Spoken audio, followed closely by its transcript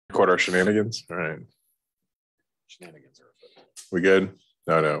Record our shenanigans. All right. Shenanigans are good. We good?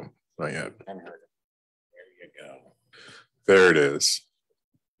 No, not yet. I haven't heard it. There you go. There it is.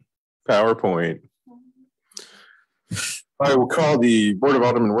 PowerPoint. I will call the Board of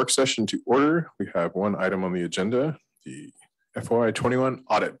Alderman work session to order. We have one item on the agenda, the FY21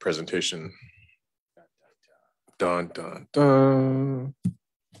 audit presentation. Dun, dun, dun.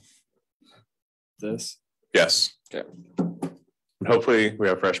 This? Yes. Okay. And hopefully we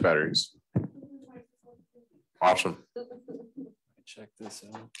have fresh batteries. Awesome. Check this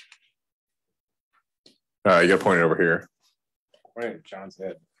out. You got to point it over here. Right, John's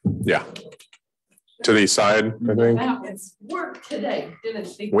head. Yeah. To the side, I think. Wow, it's work today,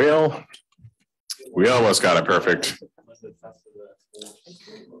 didn't it? Well, we almost got it perfect.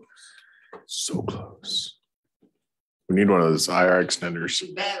 So close. We need one of those IR extenders.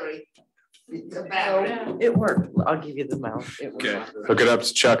 Battery. The battery. It worked. I'll give you the mount. Okay. Hook it up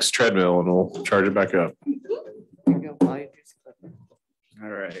to Chuck's treadmill and we'll charge it back up. All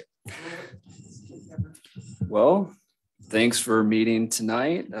right. Well, thanks for meeting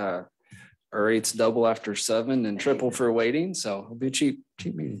tonight. Our rates double after 7 and triple for waiting, so it'll be a cheap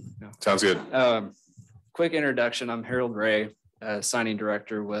meeting. Sounds good. Quick introduction. I'm Harold Ray, signing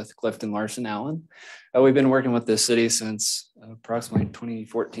director with Clifton Larson Allen. We've been working with this city since approximately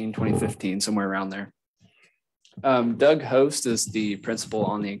 2014, 2015, somewhere around there. Doug Host is the principal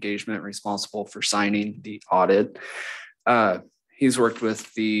on the engagement responsible for signing the audit. He's worked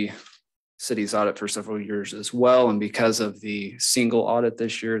with the city's audit for several years as well. And because of the single audit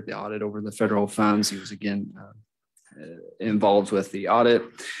this year, the audit over the federal funds, he was again involved with the audit.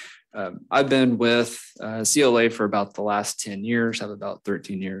 I've been with CLA for about the last 10 years, have about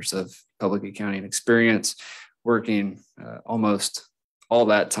 13 years of public accounting experience, working almost all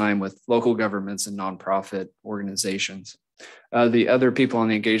that time with local governments and nonprofit organizations. The other people on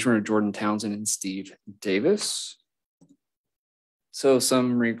the engagement are Jordan Townsend and Steve Davis. So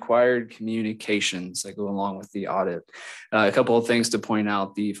some required communications that go along with the audit. A couple of things to point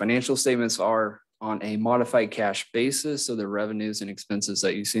out. The financial statements are on a modified cash basis. So the revenues and expenses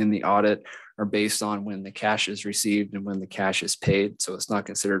that you see in the audit are based on when the cash is received and when the cash is paid. So it's not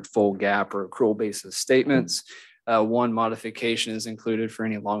considered full GAAP or accrual basis statements. One modification is included for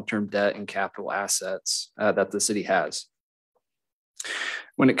any long-term debt and capital assets that the city has.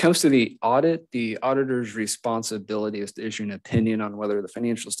 When it comes to the audit, the auditor's responsibility is to issue an opinion on whether the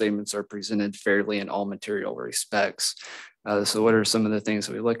financial statements are presented fairly in all material respects. So what are some of the things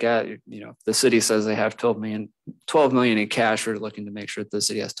that we look at? You know, the city says they have 12 million in cash. We're looking to make sure that the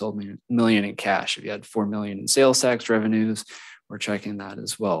city has 12 million in cash. If you had 4 million in sales tax revenues, we're checking that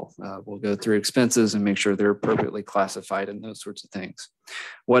as well. We'll go through expenses and make sure they're appropriately classified and those sorts of things.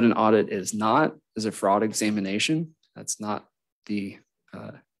 What an audit is not is a fraud examination. That's not the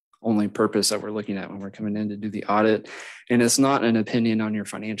only purpose that we're looking at when we're coming in to do the audit. And it's not an opinion on your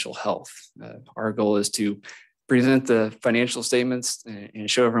financial health. Our goal is to present the financial statements and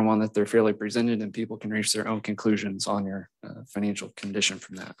show everyone that they're fairly presented and people can reach their own conclusions on your financial condition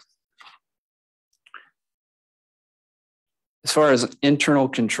from that. As far as internal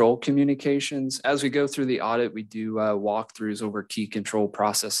control communications, as we go through the audit, we do walkthroughs over key control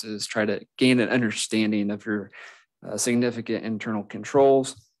processes, try to gain an understanding of your significant internal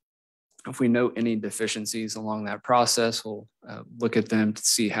controls. If we note any deficiencies along that process, we'll look at them to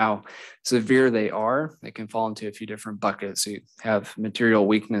see how severe they are. They can fall into a few different buckets. So you have material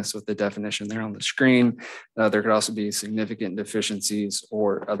weakness with the definition there on the screen. There could also be significant deficiencies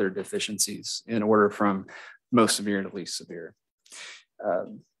or other deficiencies in order from most severe to least severe.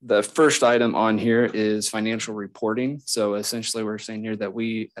 The first item on here is financial reporting. So essentially we're saying here that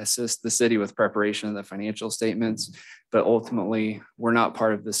we assist the city with preparation of the financial statements, but ultimately we're not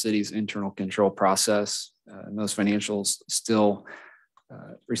part of the city's internal control process. And those financials still,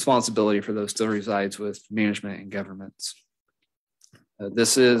 responsibility for those still resides with management and governments.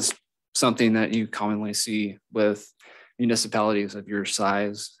 This is something that you commonly see with municipalities of your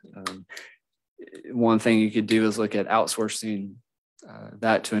size. One thing you could do is look at outsourcing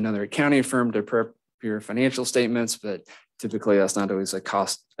that to another accounting firm to prep your financial statements, but typically that's not always a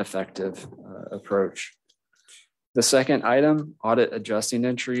cost-effective approach. The second item, audit adjusting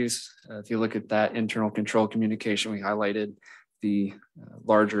entries. If you look at that internal control communication, we highlighted the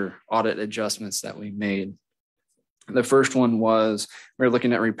larger audit adjustments that we made. The first one was we were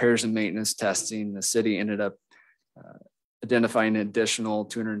looking at repairs and maintenance testing. The city ended up identifying an additional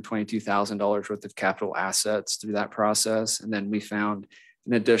 $222,000 worth of capital assets through that process. And then we found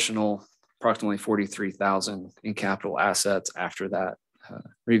an additional approximately $43,000 in capital assets after that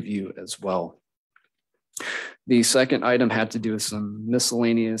review as well. The second item had to do with some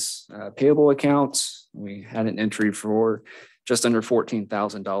miscellaneous payable accounts. We had an entry for just under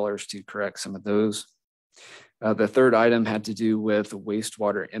 $14,000 to correct some of those. The third item had to do with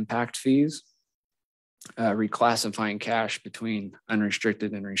wastewater impact fees, reclassifying cash between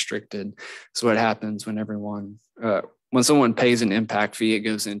unrestricted and restricted. So what happens when when someone pays an impact fee, it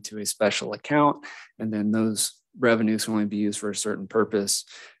goes into a special account, and then those revenues can only be used for a certain purpose.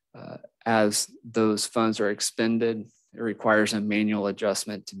 As those funds are expended, it requires a manual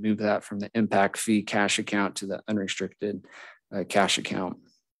adjustment to move that from the impact fee cash account to the unrestricted cash account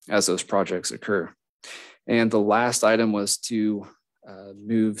as those projects occur. And the last item was to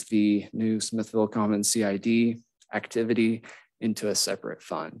move the new Smithville Commons CID activity into a separate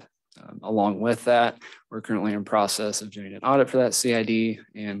fund. Along with that, we're currently in process of doing an audit for that CID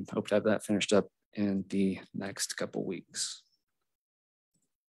and hope to have that finished up in the next couple weeks.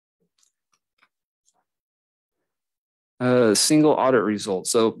 Single audit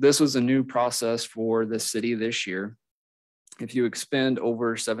results. So this was a new process for the city this year. If you expend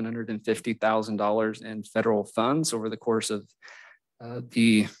over $750,000 in federal funds over the course of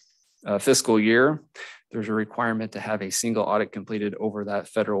the fiscal year, there's a requirement to have a single audit completed over that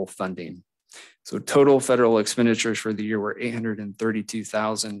federal funding. So total federal expenditures for the year were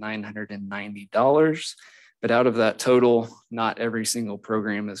 $832,990. But out of that total, not every single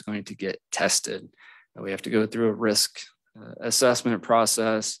program is going to get tested. We have to go through a risk assessment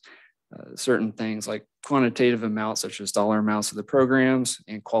process, certain things like quantitative amounts, such as dollar amounts of the programs,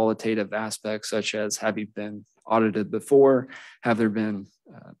 and qualitative aspects, such as have you been audited before? Have there been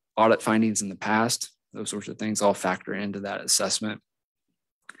audit findings in the past? Those sorts of things all factor into that assessment.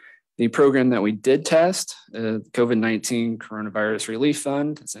 The program that we did test, COVID-19 Coronavirus Relief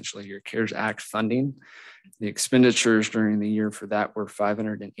Fund, essentially your CARES Act funding. The expenditures during the year for that were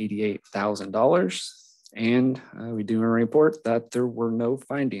 $588,000. And we do report that there were no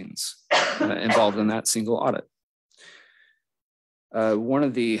findings involved in that single audit. One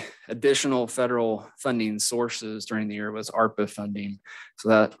of the additional federal funding sources during the year was ARPA funding. So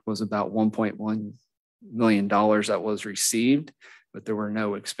that was about $1.1 million that was received, but there were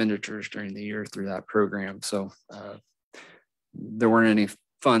no expenditures during the year through that program. So there weren't any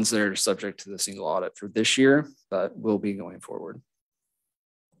funds there subject to the single audit for this year, but will be going forward.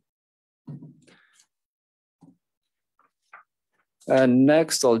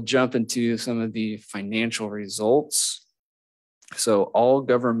 Next, I'll jump into some of the financial results. So all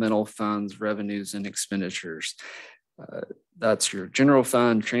governmental funds, revenues, and expenditures. That's your general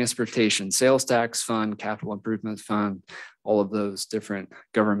fund, transportation, sales tax fund, capital improvement fund, all of those different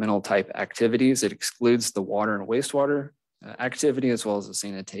governmental type activities. It excludes the water and wastewater activity as well as the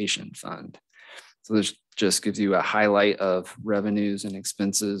sanitation fund. So this just gives you a highlight of revenues and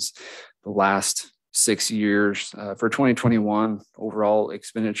expenses the last 6 years. For 2021, overall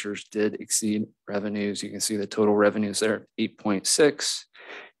expenditures did exceed revenues. You can see the total revenues there, 8.6,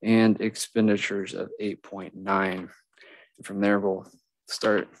 and expenditures of 8.9. From there, we'll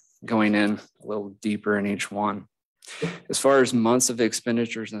start going in a little deeper in each one. As far as months of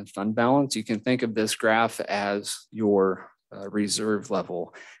expenditures and fund balance, you can think of this graph as your reserve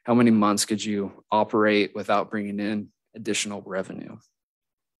level. How many months could you operate without bringing in additional revenue?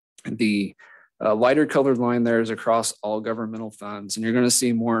 The lighter colored line there is across all governmental funds, and you're going to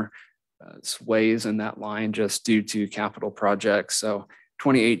see more sways in that line just due to capital projects. So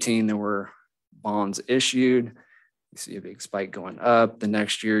 2018, there were bonds issued. You see a big spike going up. The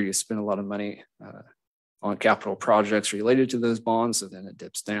next year, you spend a lot of money on capital projects related to those bonds, so then it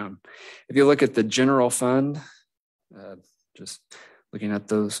dips down. If you look at the general fund, just looking at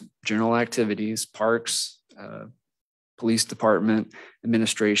those general activities, parks, police department,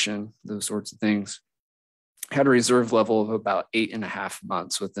 administration, those sorts of things, had a reserve level of about 8.5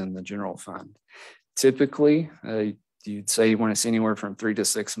 months within the general fund. Typically, you'd say you want to see anywhere from 3 to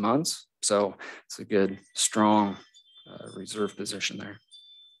 6 months. So it's a good, strong reserve position there.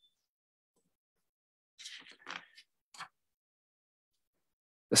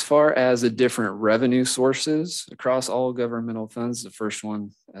 As far as the different revenue sources across all governmental funds, the first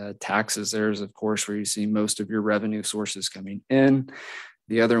one, taxes, there is, of course, where you see most of your revenue sources coming in.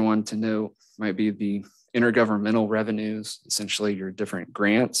 The other one to note might be the intergovernmental revenues, essentially your different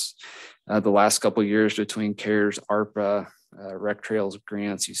grants. The last couple of years between CARES, ARPA, Rec Trails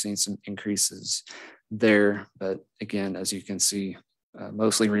grants, you've seen some increases there. But again, as you can see,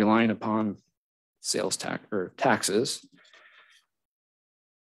 mostly relying upon sales tax or taxes.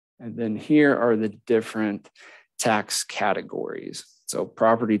 And then here are the different tax categories. So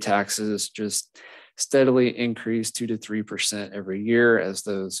property taxes just steadily increase 2 to 3% every year as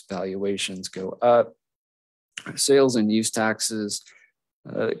those valuations go up. Sales and use taxes,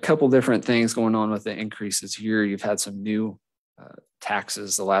 a couple different things going on with the increases here. You've had some new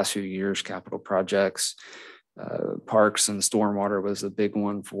taxes the last few years, capital projects, parks and stormwater was a big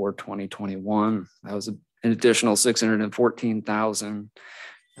one for 2021. That was an additional 614,000.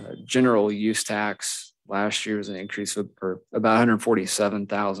 General use tax last year was an increase of about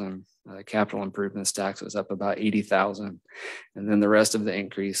 147,000. Capital improvements tax was up about 80,000. And then the rest of the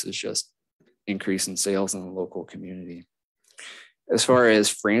increase is just increase in sales in the local community. As far as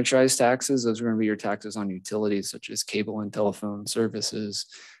franchise taxes, those are going to be your taxes on utilities such as cable and telephone services.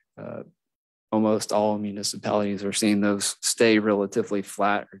 Almost all municipalities are seeing those stay relatively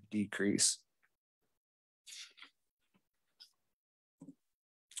flat or decrease.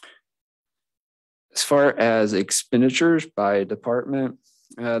 As far as expenditures by department,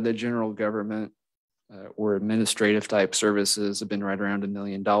 the general government or administrative type services have been right around $1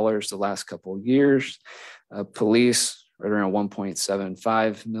 million the last couple of years. Police, right around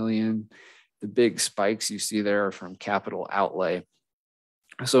 1.75 million. The big spikes you see there are from capital outlay.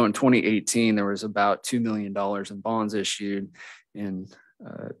 So in 2018, there was about $2 million in bonds issued. In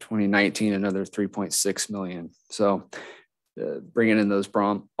 2019, another 3.6 million. So bringing in those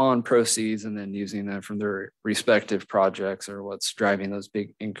bond proceeds and then using them from their respective projects are what's driving those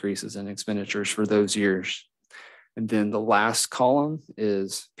big increases in expenditures for those years. And then the last column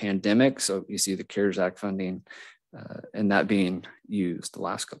is pandemic. So you see the CARES Act funding and that being used the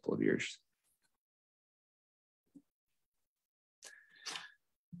last couple of years.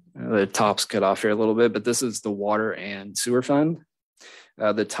 The top's cut off here a little bit, but this is the water and sewer fund.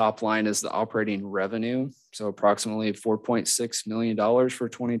 The top line is the operating revenue. So approximately $4.6 million for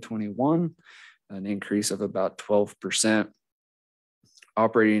 2021, an increase of about 12%.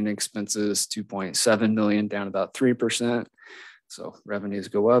 Operating expenses, 2.7 million, down about 3%. So revenues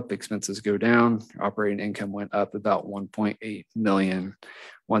go up, expenses go down. Operating income went up about 1.8 million.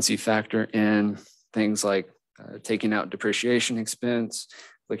 Once you factor in things like taking out depreciation expense,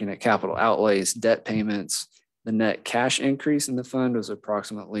 looking at capital outlays, debt payments, the net cash increase in the fund was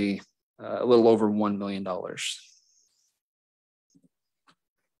approximately a little over $1 million.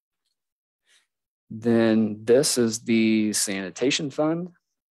 Then this is the sanitation fund.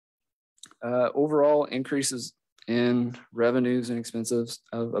 Overall increases in revenues and expenses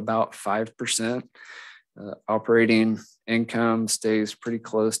of about 5%. Operating income stays pretty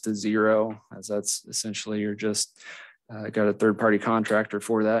close to zero, as that's essentially you're just got a third-party contractor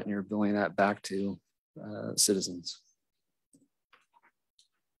for that and you're billing that back to citizens.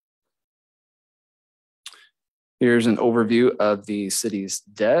 Here's an overview of the city's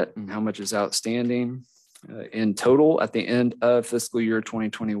debt and how much is outstanding. In total, at the end of fiscal year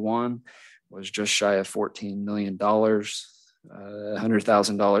 2021, was just shy of $14 million,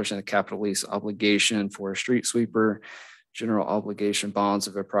 $100,000 in a capital lease obligation for a street sweeper, general obligation bonds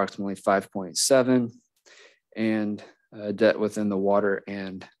of approximately 5.7, and debt within the water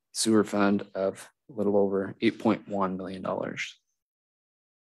and sewer fund of a little over $8.1 million.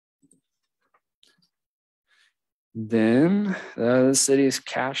 Then the city's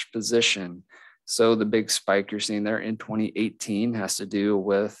cash position. So the big spike you're seeing there in 2018 has to do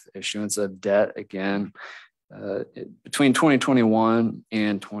with issuance of debt again. Between 2021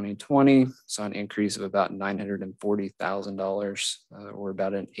 and 2020, saw an increase of about $940,000 or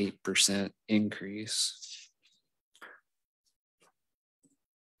about an 8% increase.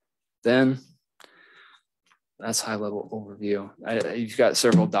 Then that's high level overview. You've got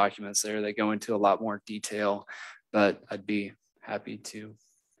several documents there that go into a lot more detail, but I'd be happy to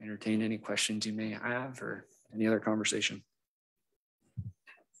entertain any questions you may have or any other conversation.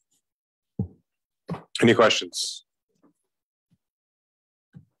 Any questions?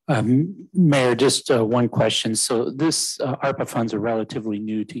 Mayor, just one question. So this ARPA funds are relatively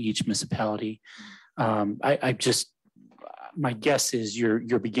new to each municipality. My guess is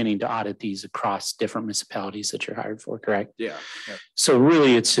you're beginning to audit these across different municipalities that you're hired for, correct? Yeah. So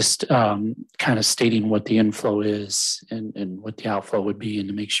really it's just kind of stating what the inflow is and what the outflow would be and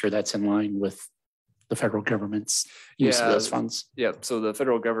to make sure that's in line with the federal government's use of those funds. Yeah, so the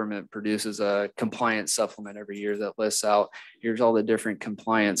federal government produces a compliance supplement every year that lists out, here's all the different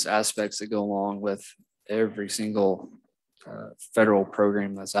compliance aspects that go along with every single federal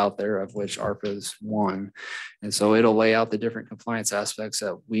program that's out there, of which ARPA is one. And so it'll lay out the different compliance aspects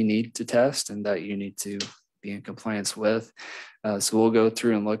that we need to test and that you need to be in compliance with. So we'll go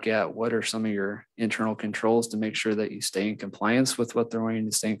through and look at what are some of your internal controls to make sure that you stay in compliance with what they're wanting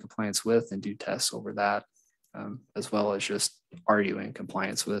to stay in compliance with and do tests over that, as well as just are you in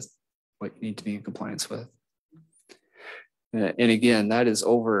compliance with what you need to be in compliance with. And again, that is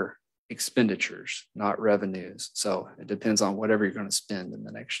over expenditures, not revenues. So it depends on whatever you're going to spend in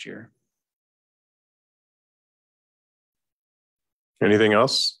the next year. Anything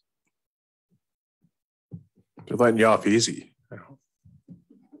else? They're letting you off easy.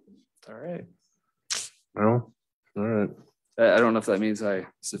 All right. No? All right. I don't know if that means I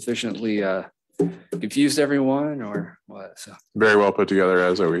sufficiently confused everyone or what. So Very well put together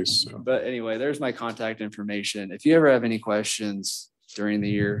as always. So. But anyway, there's my contact information. If you ever have any questions during the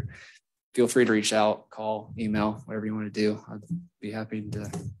year, feel free to reach out, call, email, whatever you want to do. I'd be happy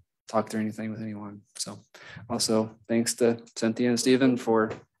to talk through anything with anyone. So also thanks to Cynthia and Stephen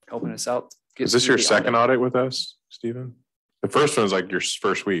for helping us out. Is this your second audit with us, Stephen? The first one was like your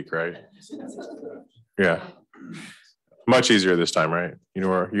first week, right? Yeah. Much easier this time, right? You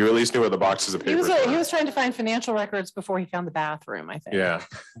know, you at least knew what the boxes of paper were. He was trying to find financial records before he found the bathroom, I think. Yeah.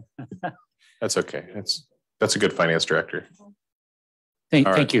 That's okay. That's a good finance director.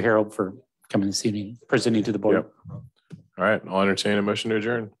 Thank you, Harold, for coming this evening, presenting to the board. Yep. All right. I'll entertain a motion to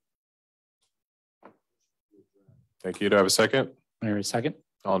adjourn. Thank you. Do I have a second? There a second?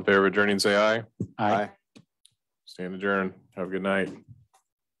 All in favor of adjourning, say aye. Aye. Stand adjourned. Have a good night.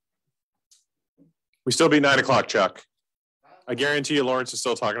 We still be 9 o'clock, Chuck. I guarantee you Lawrence is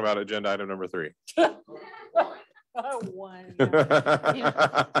still talking about agenda item number 3. One. I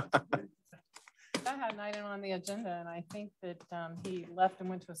had an item on the agenda and I think that he left and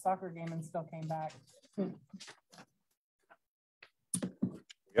went to a soccer game and still came back.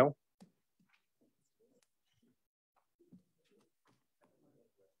 Yep.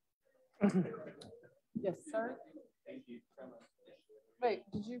 Yes, sir. Wait,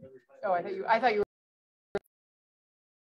 did you? Oh, I thought you were.